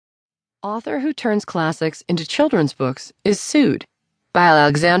Author who turns classics into children's books is sued by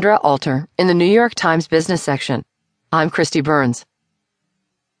Alexandra in the New York Times business section. I'm Christy Burns.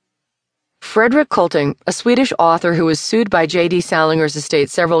 Fredrik Kolting, a Swedish author who was sued by J.D. Salinger's estate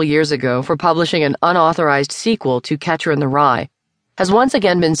several years ago for publishing an unauthorized sequel to Catcher in the Rye, has once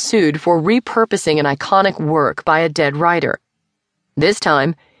again been sued for repurposing an iconic work by a dead writer. This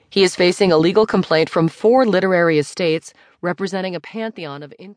time, he is facing a legal complaint from 4 literary estates representing a pantheon of